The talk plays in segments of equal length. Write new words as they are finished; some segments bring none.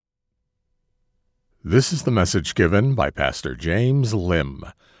This is the message given by Pastor James Lim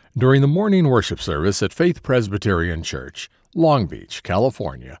during the morning worship service at Faith Presbyterian Church, Long Beach,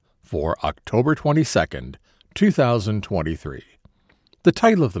 California, for October 22nd, 2023. The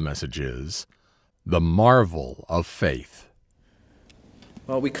title of the message is The Marvel of Faith.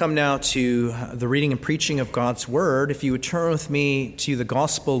 Well, we come now to the reading and preaching of God's Word. If you would turn with me to the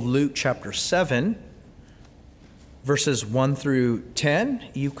Gospel of Luke chapter 7, verses 1 through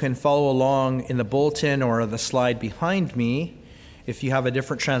 10. You can follow along in the bulletin or the slide behind me if you have a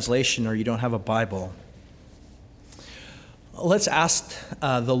different translation or you don't have a Bible. Let's ask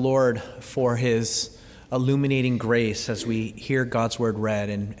the Lord for His illuminating grace as we hear God's Word read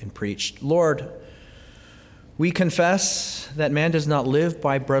and preached. Lord, we confess that man does not live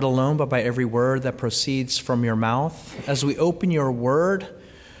by bread alone, but by every word that proceeds from your mouth. As we open your Word,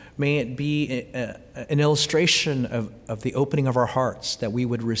 may it be an illustration of the opening of our hearts, that we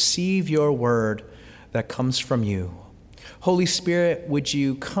would receive your word that comes from you. Holy Spirit, would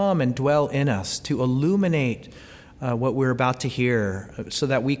you come and dwell in us to illuminate what we're about to hear so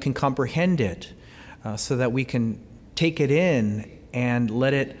that we can comprehend it, so that we can take it in and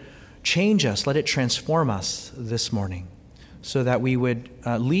let it change us, let it transform us this morning, so that we would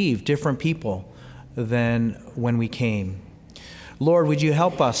leave different people than when we came. Lord, would you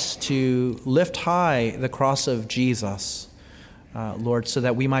help us to lift high the cross of Jesus, Lord, so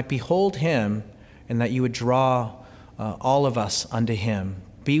that we might behold him and that you would draw all of us unto him.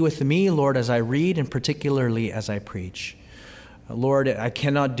 Be with me, Lord, as I read and particularly as I preach. Lord, I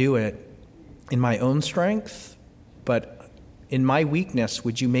cannot do it in my own strength, but in my weakness,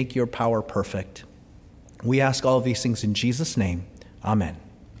 would you make your power perfect? We ask all of these things in Jesus' name. Amen.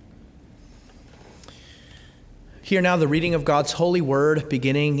 Hear now the reading of God's holy word,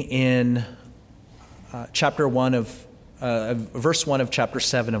 beginning in verse 1 of chapter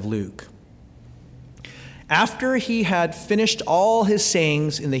 7 of Luke. After he had finished all his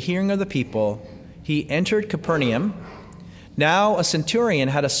sayings in the hearing of the people, he entered Capernaum. Now a centurion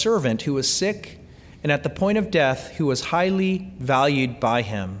had a servant who was sick and at the point of death, who was highly valued by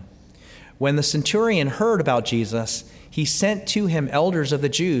him. When the centurion heard about Jesus, he sent to him elders of the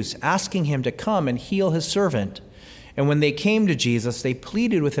Jews, asking him to come and heal his servant. And when they came to Jesus, they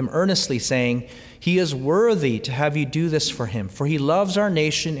pleaded with him earnestly, saying, "He is worthy to have you do this for him, for he loves our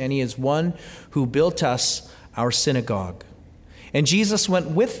nation, and he is one who built us our synagogue." And Jesus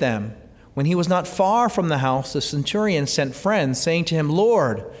went with them. When he was not far from the house, the centurion sent friends, saying to him,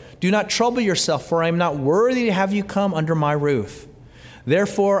 "Lord, do not trouble yourself, for I am not worthy to have you come under my roof.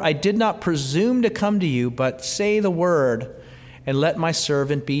 Therefore I did not presume to come to you, but say the word, and let my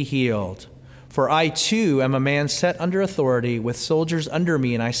servant be healed. For I too am a man set under authority, with soldiers under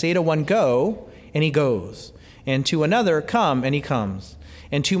me, and I say to one, 'Go,' and he goes, and to another, 'Come,' and he comes,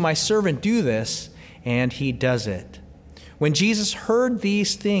 and to my servant, 'Do this,' and he does it." When Jesus heard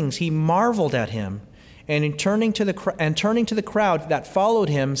these things, he marveled at him, and turning to the crowd that followed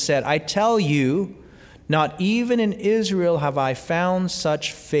him, said, "I tell you, not even in Israel have I found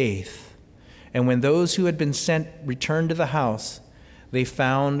such faith." And when those who had been sent returned to the house, they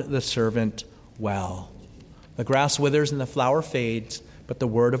found the servant well. The grass withers and the flower fades, but the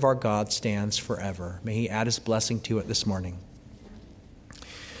word of our God stands forever. May he add his blessing to it this morning.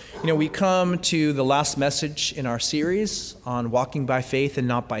 We come to the last message in our series on walking by faith and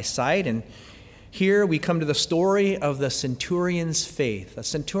not by sight, and here we come to the story of the centurion's faith. A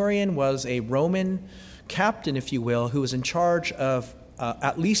centurion was a Roman captain, if you will, who was in charge of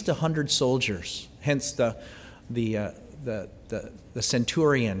at least 100 soldiers, hence the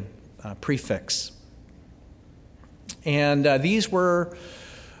centurion prefix. And these were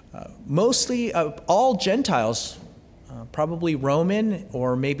mostly all Gentiles, probably Roman,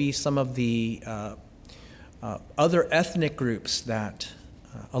 or maybe some of the other ethnic groups that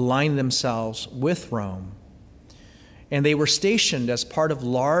aligned themselves with Rome. And they were stationed as part of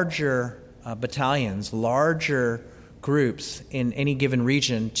larger battalions, larger groups in any given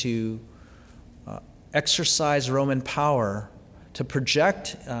region to exercise Roman power, to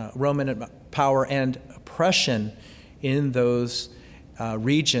project Roman power and oppression in those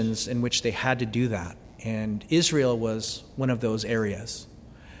regions in which they had to do that. And Israel was one of those areas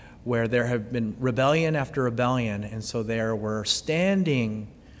where there had been rebellion after rebellion, and so there were standing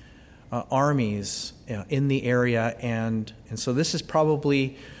armies in the area, and so this is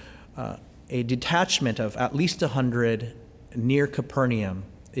probably a detachment of at least 100 near Capernaum,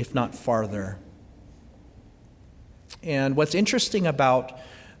 if not farther. And what's interesting about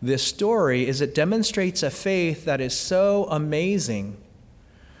this story is it demonstrates a faith that is so amazing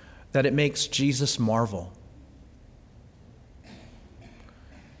that it makes Jesus marvel.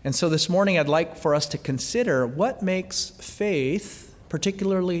 And so this morning I'd like for us to consider what makes faith,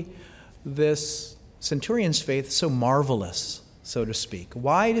 particularly this centurion's faith, so marvelous, so to speak.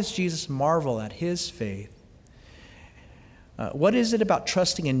 Why does Jesus marvel at his faith? What is it about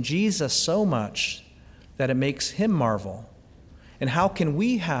trusting in Jesus so much that it makes him marvel? And how can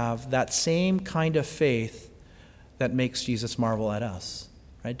we have that same kind of faith that makes Jesus marvel at us?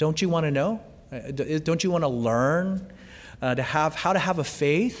 Right? Don't you want to know? Don't you want to learn how to have a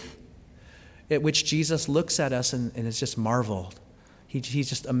faith at which Jesus looks at us and is just marveled? He's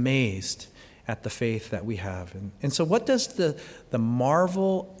just amazed at the faith that we have. And so what does the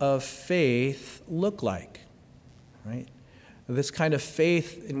marvel of faith look like? Right? This kind of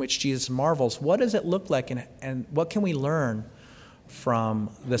faith in which Jesus marvels, what does it look like, and what can we learn from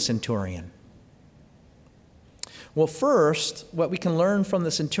the centurion? Well, first, what we can learn from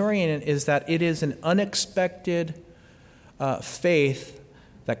the centurion is that it is an unexpected faith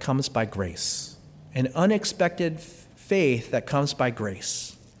that comes by grace. An unexpected faith that comes by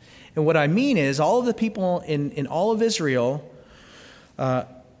grace. And what I mean is, all of the people in all of Israel,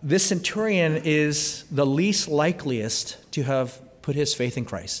 this centurion is the least likeliest to have put his faith in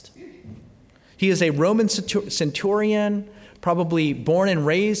Christ. He is a Roman centurion, probably born and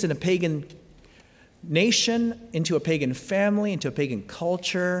raised in a pagan nation, into a pagan family, into a pagan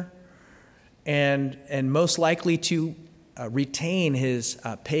culture, and most likely to retain his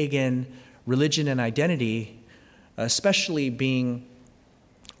pagan religion and identity, especially being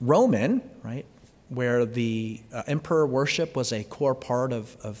Roman, right? Where the emperor worship was a core part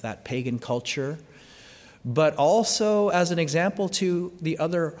of that pagan culture, but also as an example to the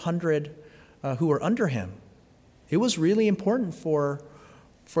other 100 who were under him. It was really important for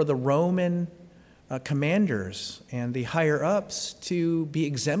the Roman commanders and the higher-ups to be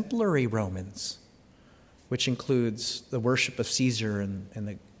exemplary Romans, which includes the worship of Caesar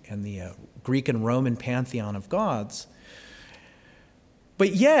and the Greek and Roman pantheon of gods.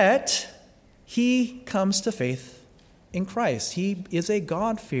 But yet, he comes to faith in Christ. He is a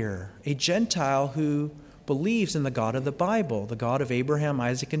God-fearer, a Gentile who believes in the God of the Bible, the God of Abraham,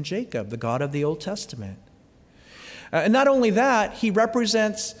 Isaac, and Jacob, the God of the Old Testament. And not only that, he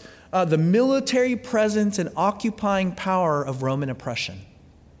represents the military presence and occupying power of Roman oppression.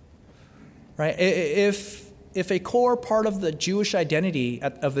 Right? If a core part of the Jewish identity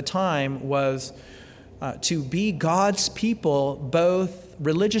of the time was to be God's people, both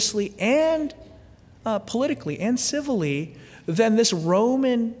religiously and politically and civilly, then this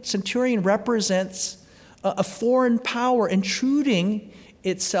Roman centurion represents a foreign power intruding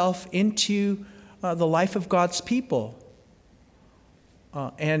itself into the life of God's people,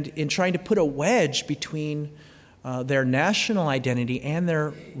 and in trying to put a wedge between their national identity and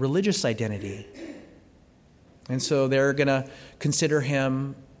their religious identity. And so they're going to consider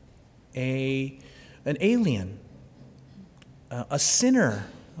him an alien, a sinner,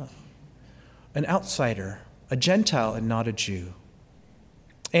 an outsider, a Gentile and not a Jew.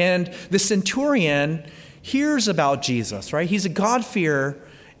 And the centurion hears about Jesus, right? He's a God-fearer,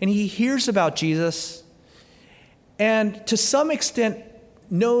 and he hears about Jesus, and to some extent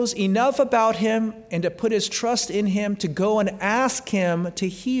knows enough about him and to put his trust in him to go and ask him to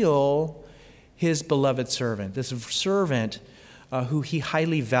heal his beloved servant, this servant who he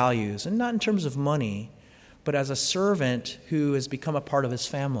highly values, and not in terms of money, but as a servant who has become a part of his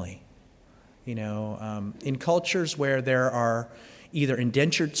family. You know, in cultures where there are either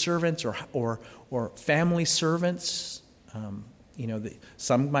indentured servants or family servants,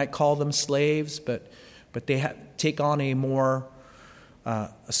 some might call them slaves, but they take on a more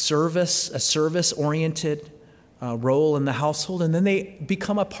service-oriented role in the household, and then they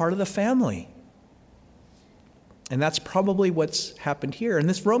become a part of the family. And that's probably what's happened here. And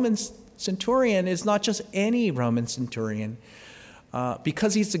this Roman centurion is not just any Roman centurion.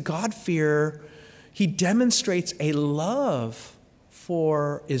 Because he's a God-fearer, he demonstrates a love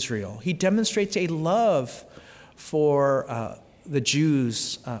for Israel. He demonstrates a love for the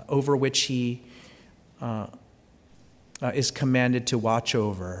Jews over which he is commanded to watch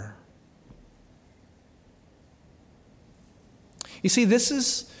over. You see, this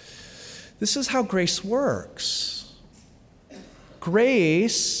is how grace works.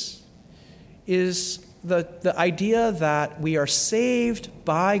 Grace is the idea that we are saved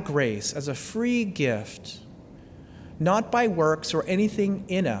by grace as a free gift, not by works or anything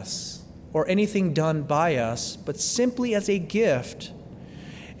in us or anything done by us, but simply as a gift.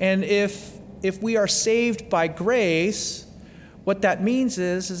 And if we are saved by grace, what that means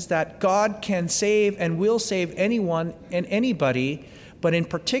is that God can save and will save anyone and anybody, but in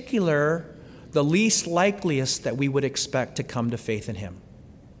particular, the least likeliest that we would expect to come to faith in him.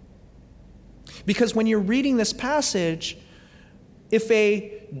 Because when you're reading this passage, if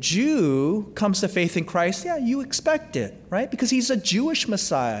a Jew comes to faith in Christ, yeah, you expect it, right? Because he's a Jewish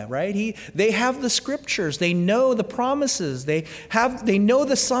Messiah, right? They have the scriptures. They know the promises. They know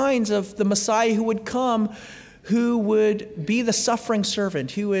the signs of the Messiah who would come, who would be the suffering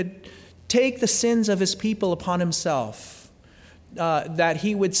servant, who would take the sins of his people upon himself, that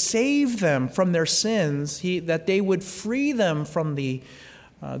he would save them from their sins, that they would free them from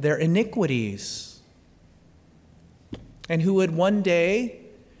their iniquities, and who would one day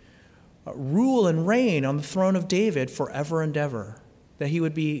rule and reign on the throne of David forever and ever, that he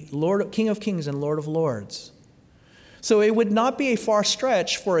would be King of Kings and Lord of Lords. So it would not be a far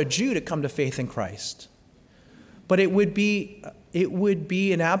stretch for a Jew to come to faith in Christ, but it would be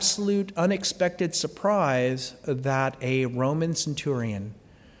an absolute unexpected surprise that a Roman centurion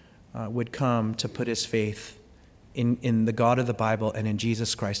would come to put his faith in the God of the Bible and in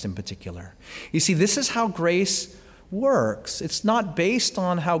Jesus Christ in particular. You see, this is how grace works. It's not based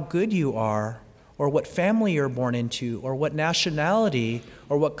on how good you are or what family you're born into or what nationality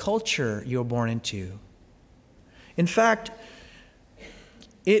or what culture you're born into. In fact,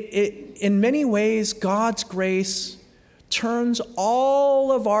 in many ways, God's grace turns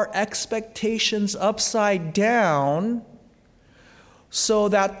all of our expectations upside down so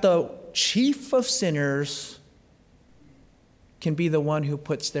that the chief of sinners can be the one who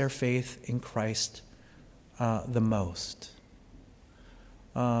puts their faith in Christ the most.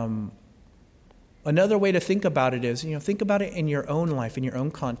 Another way to think about it is, think about it in your own life, in your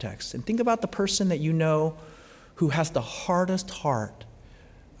own context, and think about the person that you know who has the hardest heart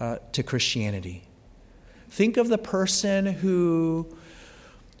to Christianity. Think of the person who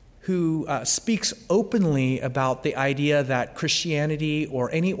speaks openly about the idea that Christianity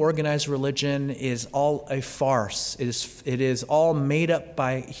or any organized religion is all a farce. It is all made up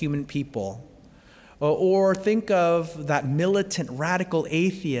by human people. Or think of that militant radical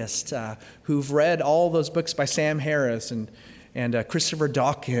atheist who've read all those books by Sam Harris and Christopher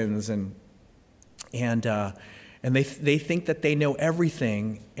Dawkins and they think that they know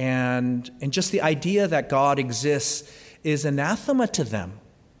everything, and just the idea that God exists is anathema to them.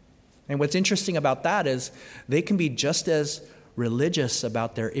 And what's interesting about that is they can be just as religious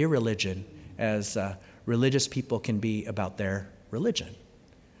about their irreligion as religious people can be about their religion.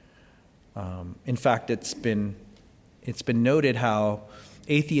 In fact, it's been noted how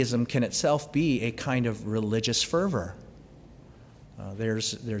atheism can itself be a kind of religious fervor.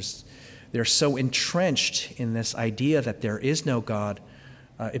 They're so entrenched in this idea that there is no God,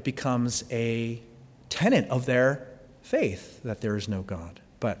 it becomes a tenet of their faith that there is no God.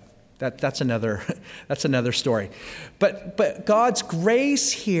 But that's another story. But God's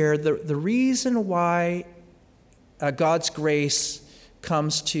grace here, the reason why God's grace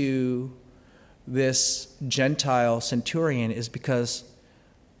comes to this Gentile centurion is because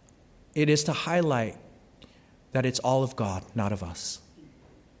it is to highlight that it's all of God, not of us.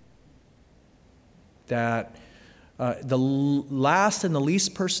 That the last and the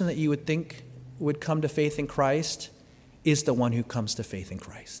least person that you would think would come to faith in Christ is the one who comes to faith in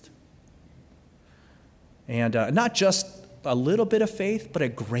Christ. And not just a little bit of faith, but a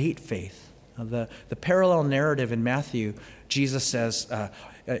great faith. The parallel narrative in Matthew, Jesus says,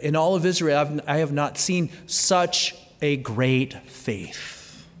 in all of Israel, I have not seen such a great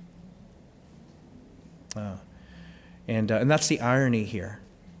faith. And that's the irony here.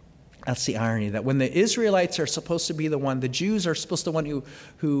 That's the irony, that when the Israelites are supposed to be the one, the Jews are supposed to be the one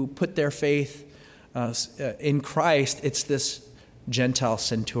who put their faith in Christ, it's this Gentile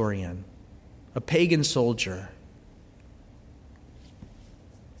centurion, a pagan soldier.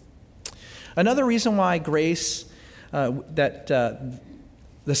 Another reason why grace, the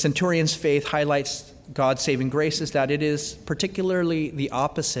centurion's faith highlights God's saving grace, is that it is particularly the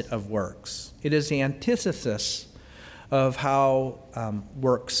opposite of works. It is the antithesis of how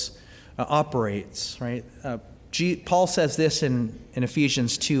works operates, right? Paul says this in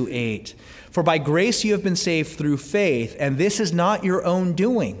Ephesians 2:8. For by grace you have been saved through faith, and this is not your own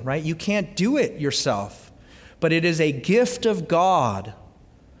doing, right? You can't do it yourself, but it is a gift of God,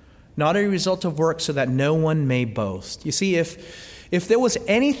 not a result of works, so that no one may boast. You see, if there was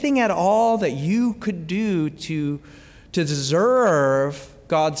anything at all that you could do to deserve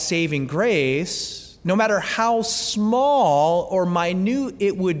God's saving grace, no matter how small or minute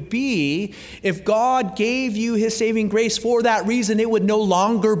it would be, if God gave you his saving grace for that reason, it would no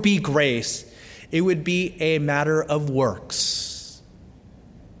longer be grace. It would be a matter of works.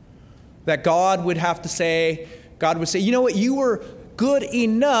 That God would say, you know what, you were good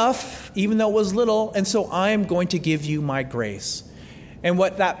enough, even though it was little, and so I am going to give you my grace. And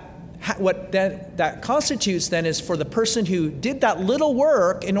what that that constitutes then is for the person who did that little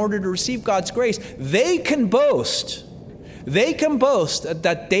work in order to receive God's grace, they can boast. They can boast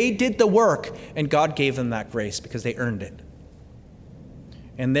that they did the work and God gave them that grace because they earned it.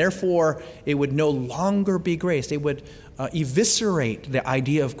 And therefore, it would no longer be grace. They would eviscerate the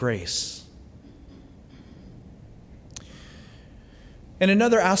idea of grace. And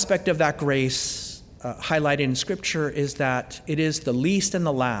another aspect of that grace highlighted in Scripture is that it is the least and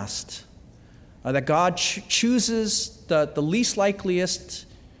the last. That God chooses the least likeliest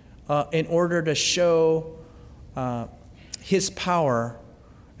in order to show His power,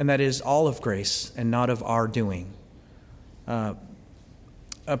 and that is all of grace and not of our doing.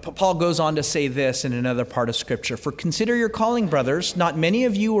 Paul goes on to say this in another part of Scripture. For consider your calling, brothers. Not many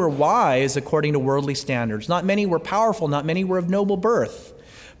of you were wise according to worldly standards. Not many were powerful. Not many were of noble birth.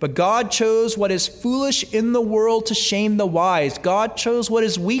 But God chose what is foolish in the world to shame the wise. God chose what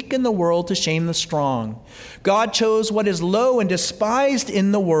is weak in the world to shame the strong. God chose what is low and despised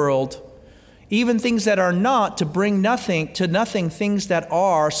in the world, even things that are not, to bring nothing things that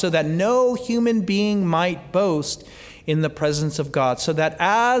are, so that no human being might boast in the presence of God. So that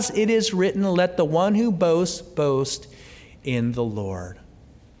as it is written, let the one who boasts boast in the Lord.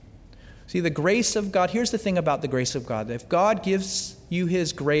 See, the grace of God, here's the thing about the grace of God. If God gives you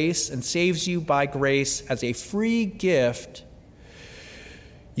His grace and saves you by grace as a free gift,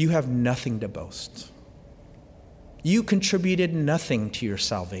 you have nothing to boast. You contributed nothing to your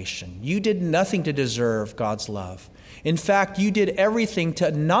salvation. You did nothing to deserve God's love. In fact, you did everything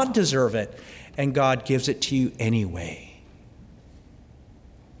to not deserve it, and God gives it to you anyway.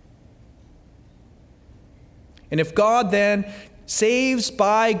 And if God then saves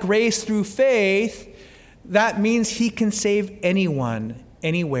by grace through faith, that means He can save anyone,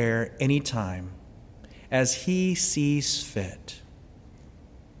 anywhere, anytime, as He sees fit.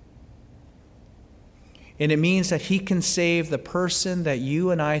 And it means that He can save the person that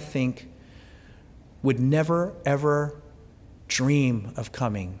you and I think would never, ever dream of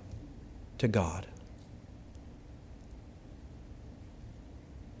coming to God.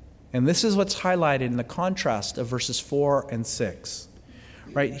 And this is what's highlighted in the contrast of verses 4 and 6.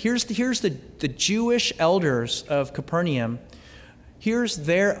 Right? Here's the Jewish elders of Capernaum. Here's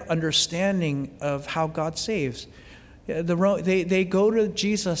their understanding of how God saves. They go to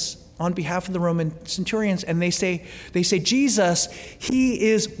Jesus on behalf of the Roman centurions, and they say, Jesus, He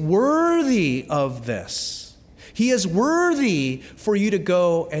is worthy of this. He is worthy for you to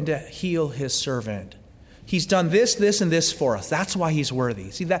go and to heal His servant. He's done this, this, and this for us. That's why He's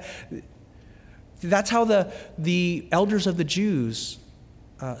worthy. See, that's how the elders of the Jews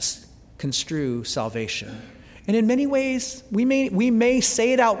construe salvation. And in many ways, we may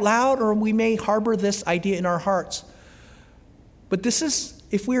say it out loud, or we may harbor this idea in our hearts. But this is,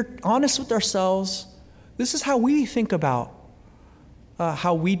 if we're honest with ourselves, this is how we think about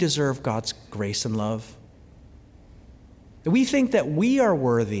how we deserve God's grace and love. We think that we are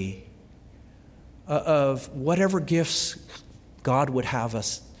worthy of whatever gifts God would have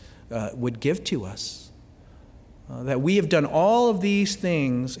us, would give to us. That we have done all of these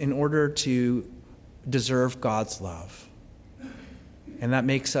things in order to deserve God's love. And that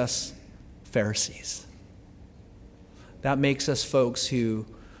makes us Pharisees. That makes us folks who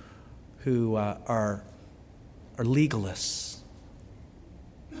are legalists.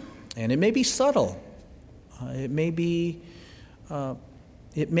 And it may be subtle. It may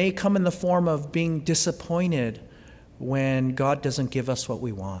come in the form of being disappointed when God doesn't give us what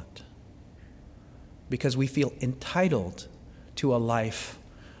we want, because we feel entitled to a life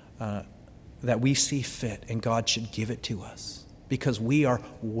that we see fit, and God should give it to us because we are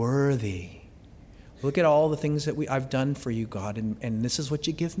worthy. Look at all the things that I've done for you, God, and this is what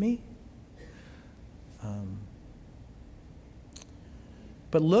you give me?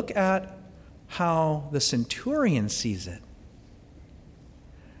 But look at how the centurion sees it.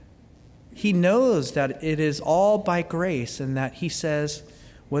 He knows that it is all by grace, and that he says,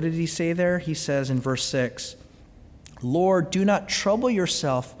 what did he say there? He says in verse 6, Lord, do not trouble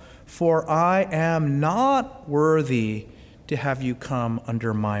yourself, for I am not worthy to have you come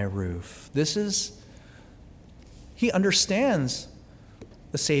under my roof. He understands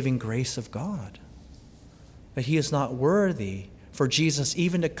the saving grace of God, that he is not worthy for Jesus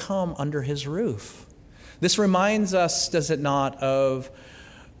even to come under his roof. This reminds us, does it not, of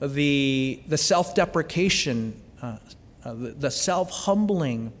the self-deprecation, the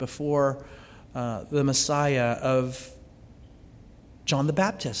self-humbling before the Messiah of John the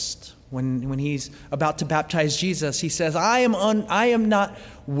Baptist. When he's about to baptize Jesus, he says, I am not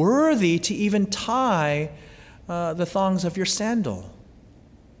worthy to even tie the thongs of your sandal.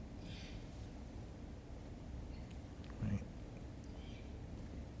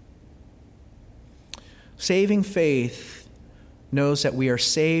 Saving faith knows that we are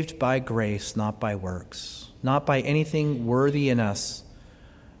saved by grace, not by works, not by anything worthy in us,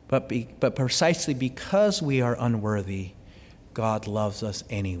 but precisely because we are unworthy, God loves us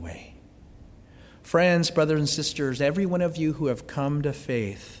anyway. Friends, brothers and sisters, every one of you who have come to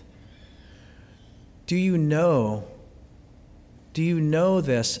faith, do you know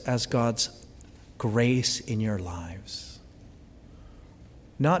this as God's grace in your lives?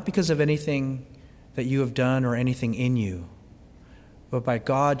 Not because of anything that you have done or anything in you, but by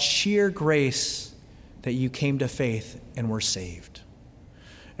God's sheer grace that you came to faith and were saved.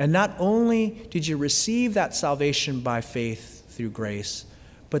 And not only did you receive that salvation by faith through grace,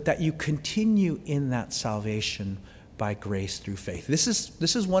 but that you continue in that salvation by grace through faith. This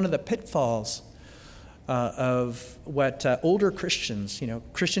is one of the pitfalls of what older Christians,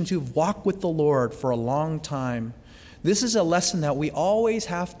 Christians who've walked with the Lord for a long time, this is a lesson that we always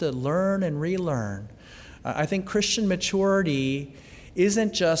have to learn and relearn. I think Christian maturity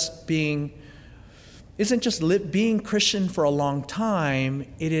isn't just being Christian for a long time.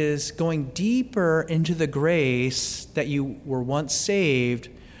 It is going deeper into the grace that you were once saved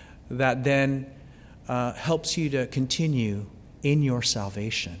that then helps you to continue in your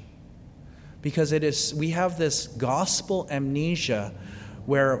salvation. Because we have this gospel amnesia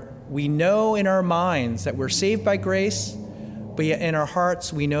where we know in our minds that we're saved by grace, but yet in our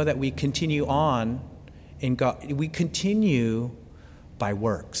hearts we know that we continue on in God. We continue by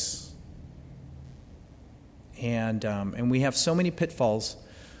works. And we have so many pitfalls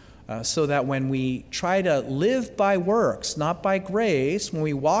so that when we try to live by works, not by grace, when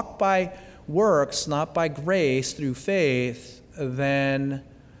we walk by works, not by grace through faith, then,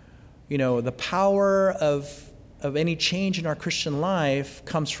 the power of any change in our Christian life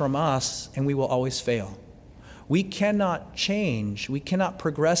comes from us, and we will always fail. We cannot change. We cannot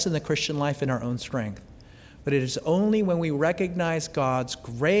progress in the Christian life in our own strength. But it is only when we recognize God's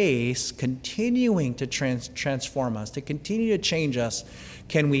grace continuing to transform us, to continue to change us,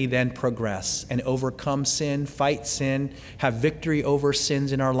 can we then progress and overcome sin, fight sin, have victory over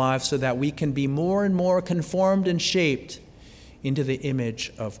sins in our lives so that we can be more and more conformed and shaped into the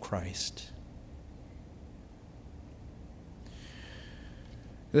image of Christ.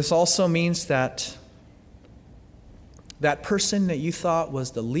 This also means that person that you thought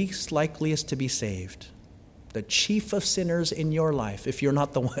was the least likeliest to be saved, the chief of sinners in your life, if you're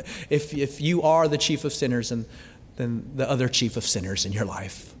not the one, if you are the chief of sinners, and then the other chief of sinners in your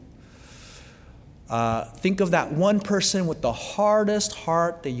life. Think of that one person with the hardest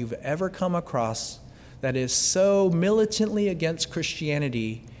heart that you've ever come across that is so militantly against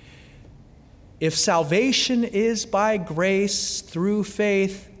Christianity. If salvation is by grace through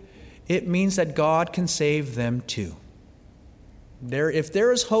faith, it means that God can save them too. If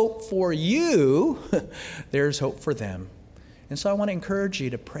there is hope for you, there's hope for them. And so I want to encourage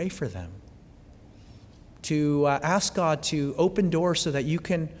you to pray for them, to ask God to open doors so that you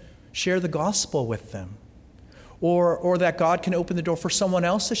can share the gospel with them, or that God can open the door for someone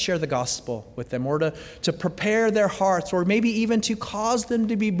else to share the gospel with them, or to prepare their hearts, or maybe even to cause them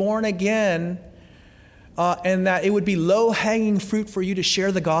to be born again, and that it would be low-hanging fruit for you to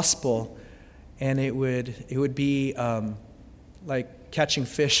share the gospel, and it would be like catching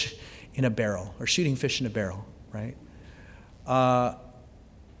fish in a barrel or shooting fish in a barrel, right?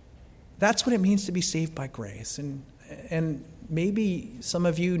 That's what it means to be saved by grace. And maybe some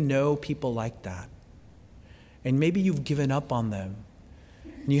of you know people like that. And maybe you've given up on them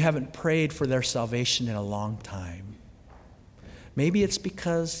and you haven't prayed for their salvation in a long time. Maybe it's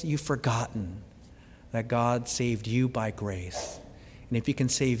because you've forgotten that God saved you by grace. And if he can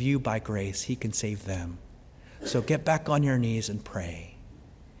save you by grace, he can save them. So get back on your knees and pray.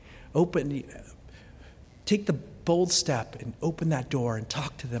 Take the bold step and open that door and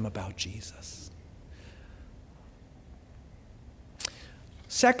talk to them about Jesus.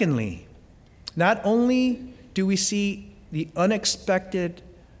 Secondly, not only do we see the unexpected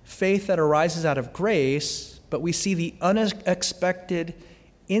faith that arises out of grace, but we see the unexpected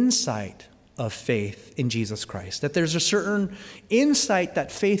insight of faith in Jesus Christ. That there's a certain insight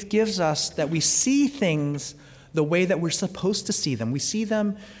that faith gives us, that we see things the way that we're supposed to see them. We see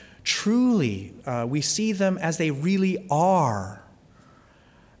them truly. We see them as they really are.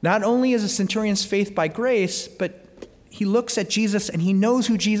 Not only is a centurion's faith by grace, but he looks at Jesus and he knows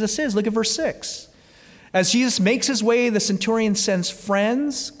who Jesus is. Look at verse 6. As Jesus makes his way, the centurion sends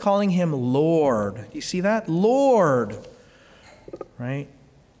friends calling him Lord. You see that? Lord. Right?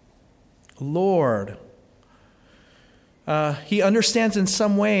 Lord. He understands in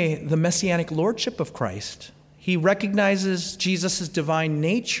some way the messianic lordship of Christ. He recognizes Jesus' divine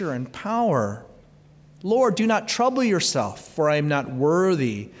nature and power. Lord, do not trouble yourself, for I am not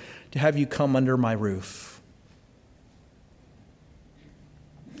worthy to have you come under my roof.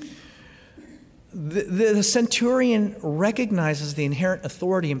 The centurion recognizes the inherent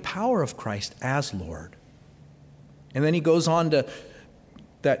authority and power of Christ as Lord. And then he goes on to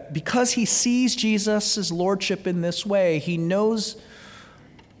that because he sees Jesus' lordship in this way, he knows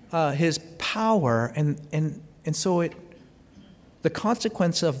his power, and so the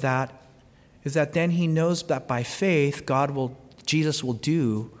consequence of that is that then he knows that by faith, Jesus will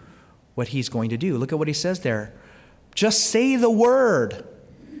do what he's going to do. Look at what he says there. Just say the word,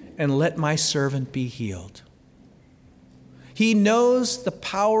 and let my servant be healed. He knows the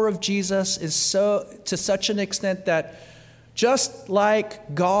power of Jesus is to such an extent that just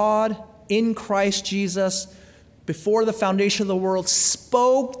like God in Christ Jesus, before the foundation of the world,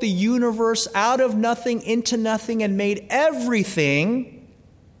 spoke the universe out of nothing into nothing and made everything,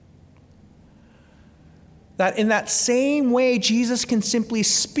 that in that same way, Jesus can simply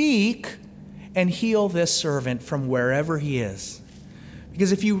speak and heal this servant from wherever he is.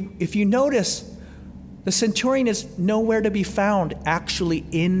 Because if you notice, the centurion is nowhere to be found actually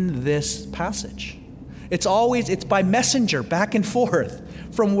in this passage. It's by messenger, back and forth.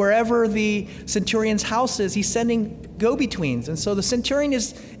 From wherever the centurion's house is, he's sending go-betweens. And so the centurion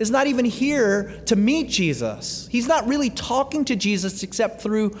is not even here to meet Jesus. He's not really talking to Jesus except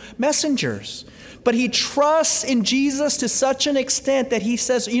through messengers. But he trusts in Jesus to such an extent that he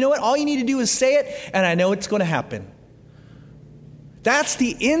says, you know what, all you need to do is say it, and I know it's going to happen. That's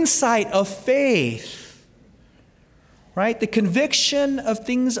the insight of faith. Right? The conviction of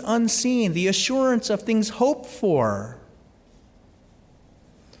things unseen, the assurance of things hoped for.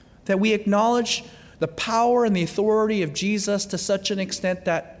 That we acknowledge the power and the authority of Jesus to such an extent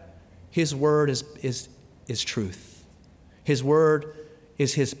that his word is truth. His word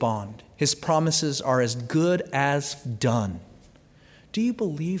is his bond. His promises are as good as done. Do you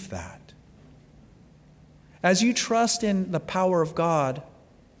believe that? As you trust in the power of God,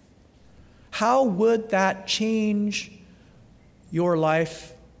 how would that change your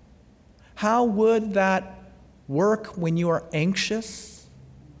life? How would that work when you are anxious,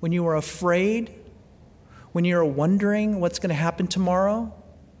 when you are afraid, when you're wondering what's going to happen tomorrow?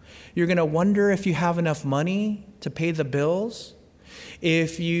 You're going to wonder if you have enough money to pay the bills.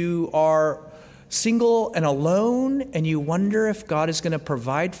 If you are single and alone and you wonder if God is going to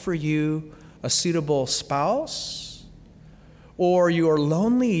provide for you a suitable spouse, or you are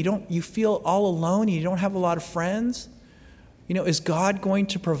lonely, you feel all alone, you don't have a lot of friends. Is God going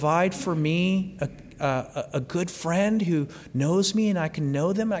to provide for me a good friend who knows me and I can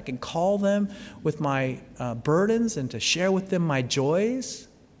know them, I can call them with my burdens and to share with them my joys?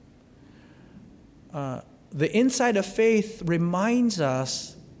 The insight of faith reminds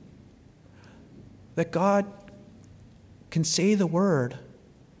us that God can say the word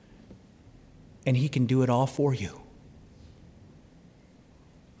and he can do it all for you.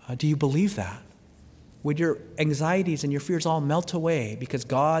 Do you believe that? Would your anxieties and your fears all melt away because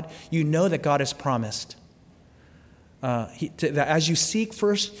you know that God has promised that as you seek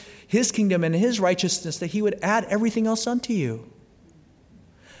first his kingdom and his righteousness, that he would add everything else unto you.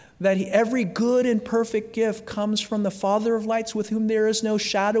 That every good and perfect gift comes from the Father of lights, with whom there is no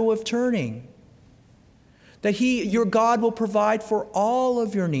shadow of turning. That your God will provide for all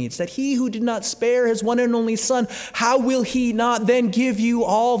of your needs. That he who did not spare his one and only Son, how will he not then give you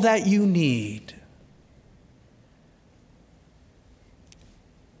all that you need?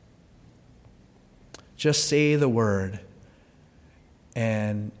 Just say the word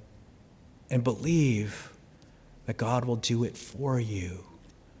and believe that God will do it for you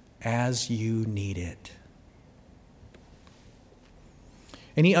as you need it.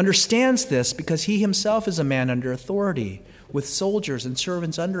 And he understands this because he himself is a man under authority with soldiers and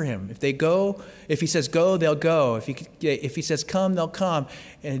servants under him. If he says go, they'll go. If he says come, they'll come.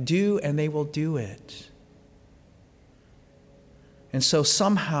 And do, and they will do it. And so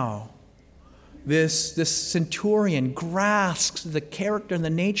somehow this centurion grasps the character and the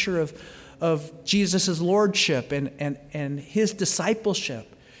nature of Jesus' lordship and his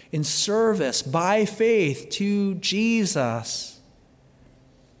discipleship in service by faith to Jesus.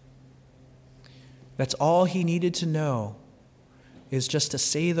 That's all he needed to know, is just to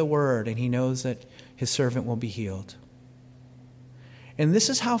say the word, and he knows that his servant will be healed. And this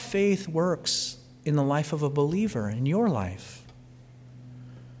is how faith works in the life of a believer, in your life.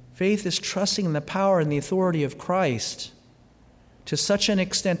 Faith is trusting in the power and the authority of Christ to such an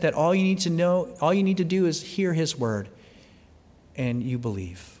extent that all you need to do is hear his word, and you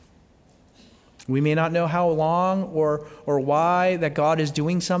believe. We may not know how long or why that God is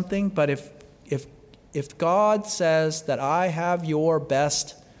doing something, but if if God says that I have your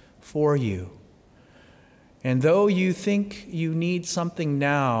best for you, and though you think you need something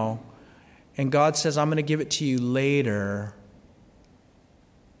now, and God says, I'm going to give it to you later,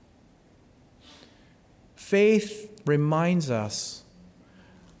 faith reminds us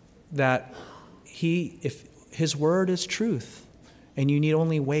that if his word is truth, and you need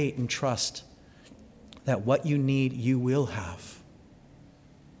only wait and trust that what you need, you will have.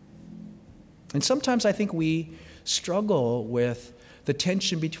 And sometimes I think we struggle with the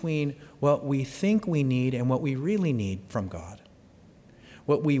tension between what we think we need and what we really need from God.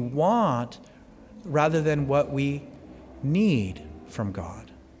 What we want rather than what we need from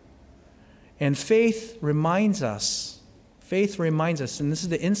God. And faith reminds us, and this is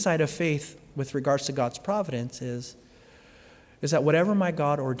the insight of faith with regards to God's providence, is that whatever my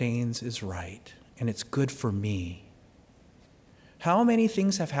God ordains is right, and it's good for me. How many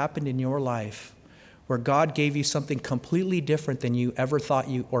things have happened in your life where God gave you something completely different than you ever thought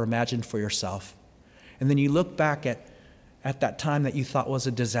you or imagined for yourself? And then you look back at that time that you thought was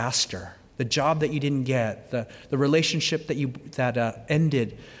a disaster, the job that you didn't get, the relationship that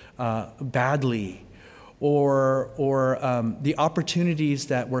ended badly, or the opportunities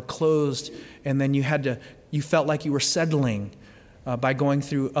that were closed, and then you felt like you were settling by going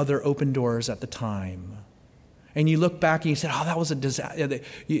through other open doors at the time. And you look back and you said, oh, that was a disaster.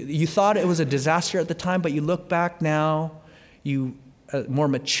 You thought it was a disaster at the time, but you look back now, you more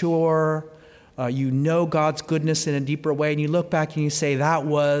mature, you know God's goodness in a deeper way, and you look back and you say, that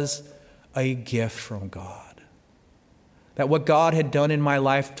was a gift from God. That what God had done in my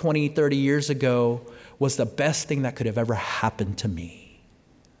life 20, 30 years ago was the best thing that could have ever happened to me.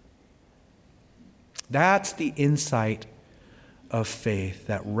 That's the insight of faith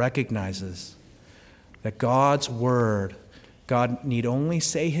that recognizes that God's word, God need only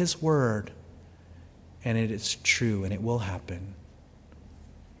say his word, and it is true, and it will happen.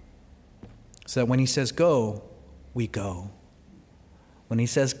 So that when he says go, we go. When he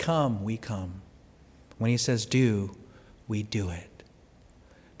says come, we come. When he says do, we do it.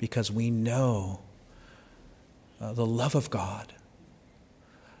 Because we know the love of God,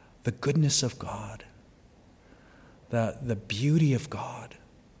 the goodness of God, the beauty of God.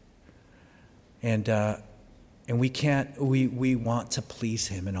 And we want to please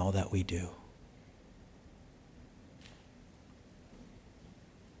him in all that we do.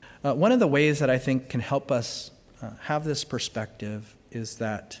 One of the ways that I think can help us have this perspective is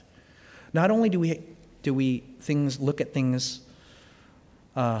that not only do we look at things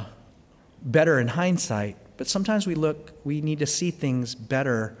better in hindsight, but sometimes we need to see things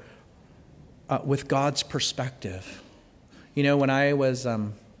better with God's perspective. You know, when I was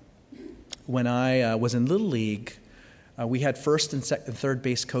in Little League, we had first and third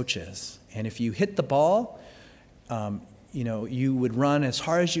base coaches. And if you hit the ball, you would run as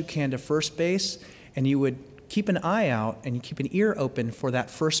hard as you can to first base, and you would keep an eye out and you keep an ear open for that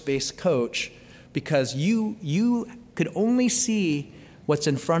first base coach, because you could only see what's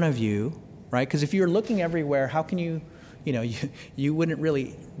in front of you, right? Because if you're looking everywhere, how can you wouldn't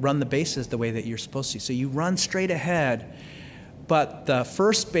really run the bases the way that you're supposed to. So you run straight ahead. But the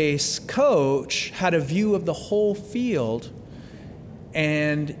first base coach had a view of the whole field,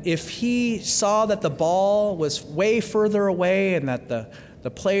 and if he saw that the ball was way further away and that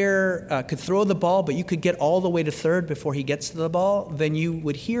the player could throw the ball, but you could get all the way to third before he gets to the ball, then you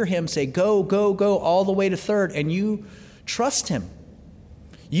would hear him say, go, go, go, all the way to third, and you trust him.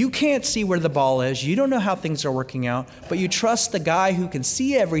 You can't see where the ball is. You don't know how things are working out, but you trust the guy who can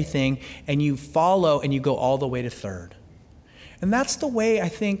see everything, and you follow and you go all the way to third. And that's the way I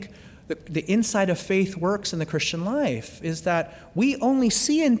think the inside of faith works in the Christian life, is that we only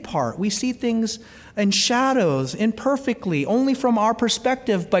see in part. We see things in shadows, imperfectly, only from our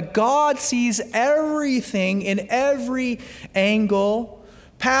perspective. But God sees everything in every angle,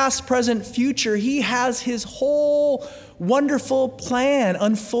 past, present, future. He has his whole wonderful plan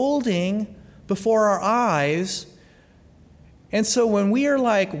unfolding before our eyes. And so when we are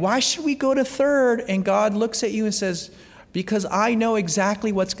like, why should we go to third? And God looks at you and says, because I know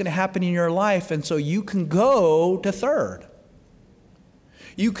exactly what's going to happen in your life, and so you can go to third.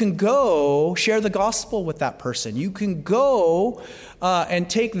 You can go share the gospel with that person. You can go and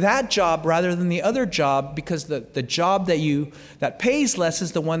take that job rather than the other job, because the job that pays less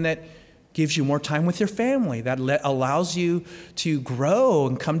is the one that gives you more time with your family, that allows you to grow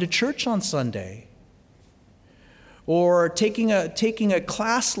and come to church on Sunday. Or taking a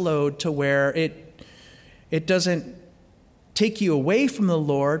class load to where it doesn't take you away from the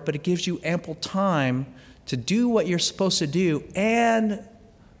Lord, but it gives you ample time to do what you're supposed to do and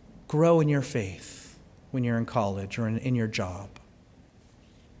grow in your faith. when you're in college or in your job.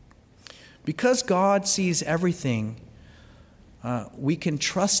 Because God sees everything, we can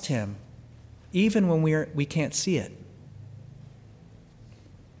trust him even when we can't see it.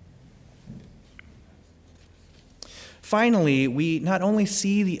 Finally, we not only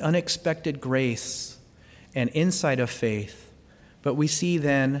see the unexpected grace and insight of faith, but we see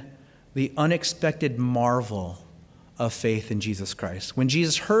then the unexpected marvel of faith in Jesus Christ. When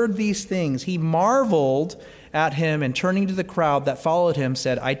Jesus heard these things, he marveled at him, and turning to the crowd that followed him,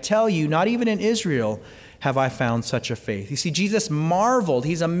 said, I tell you, not even in Israel have I found such a faith. You see, Jesus marveled.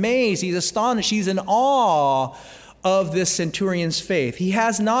 He's amazed. He's astonished. He's in awe of this centurion's faith. He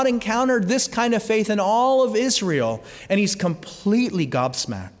has not encountered this kind of faith in all of Israel, and he's completely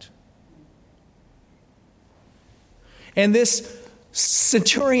gobsmacked. And this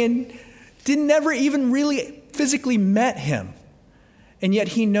centurion never even really physically met him, and yet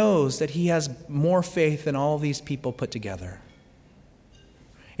he knows that he has more faith than all these people put together.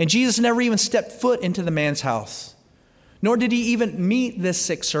 And Jesus never even stepped foot into the man's house, nor did he even meet this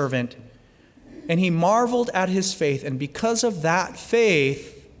sick servant. And he marveled at his faith, and because of that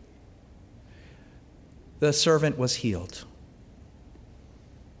faith, the servant was healed.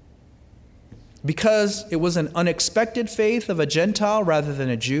 Because it was an unexpected faith of a Gentile rather than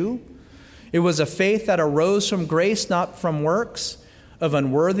a Jew. It was a faith that arose from grace, not from works, of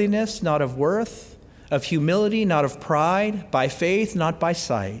unworthiness, not of worth, of humility, not of pride, by faith, not by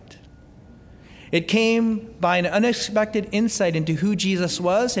sight. It came by an unexpected insight into who Jesus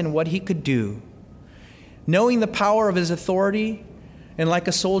was and what he could do, knowing the power of his authority, and like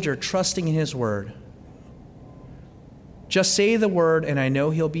a soldier, trusting in his word. Just say the word, and I know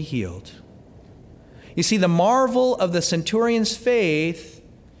he'll be healed. You see, the marvel of the centurion's faith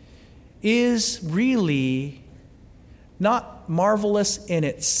is really not marvelous in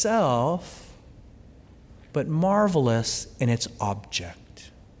itself, but marvelous in its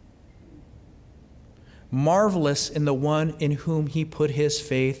object. Marvelous in the one in whom he put his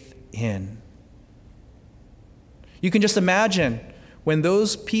faith in. You can just imagine when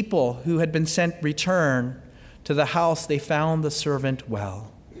those people who had been sent return to the house, they found the servant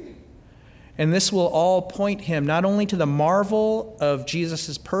well. And this will all point him not only to the marvel of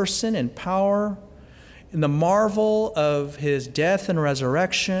Jesus' person and power, and the marvel of his death and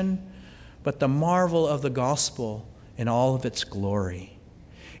resurrection, but the marvel of the gospel in all of its glory.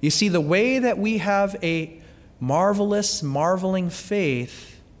 You see, the way that we have a marvelous, marveling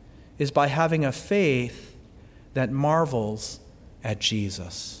faith is by having a faith that marvels at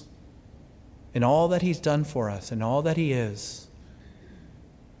Jesus and all that he's done for us and all that he is.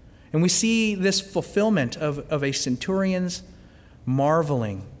 And we see this fulfillment of a centurion's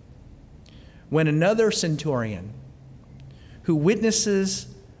marveling when another centurion who witnesses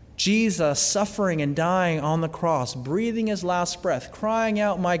Jesus suffering and dying on the cross, breathing his last breath, crying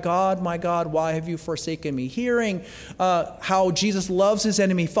out, my God, why have you forsaken me? Hearing how Jesus loves his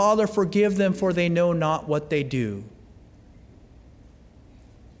enemy, Father, forgive them, for they know not what they do.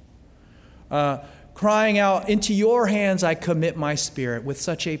 Crying out, into your hands I commit my spirit, with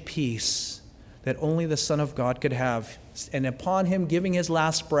such a peace that only the Son of God could have. And upon him giving his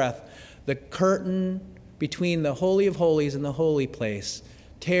last breath, the curtain between the Holy of Holies and the holy place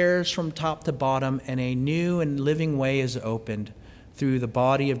tears from top to bottom, and a new and living way is opened through the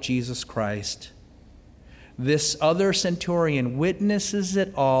body of Jesus Christ. This other centurion witnesses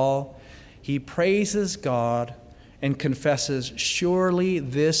it all. He praises God and confesses, surely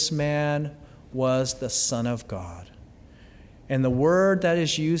this man was the Son of God. And the word that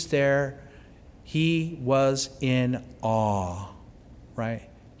is used there, he was in awe, right?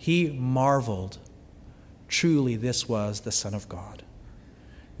 He marveled. Truly, this was the Son of God.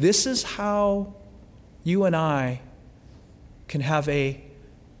 This is how you and I can have a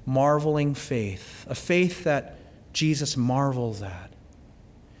marveling faith, a faith that Jesus marvels at,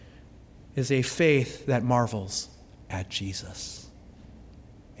 is a faith that marvels at Jesus.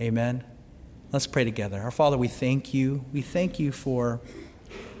 Amen. Let's pray together. Our Father, we thank you. We thank you for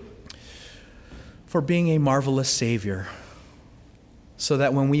being a marvelous Savior, so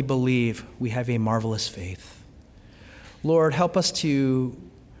that when we believe, we have a marvelous faith. Lord, help us to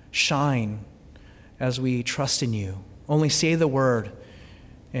shine as we trust in you. Only say the word,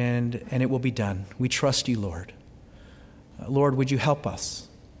 and it will be done. We trust you, Lord. Lord, would you help us?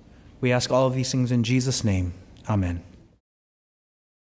 We ask all of these things in Jesus' name. Amen.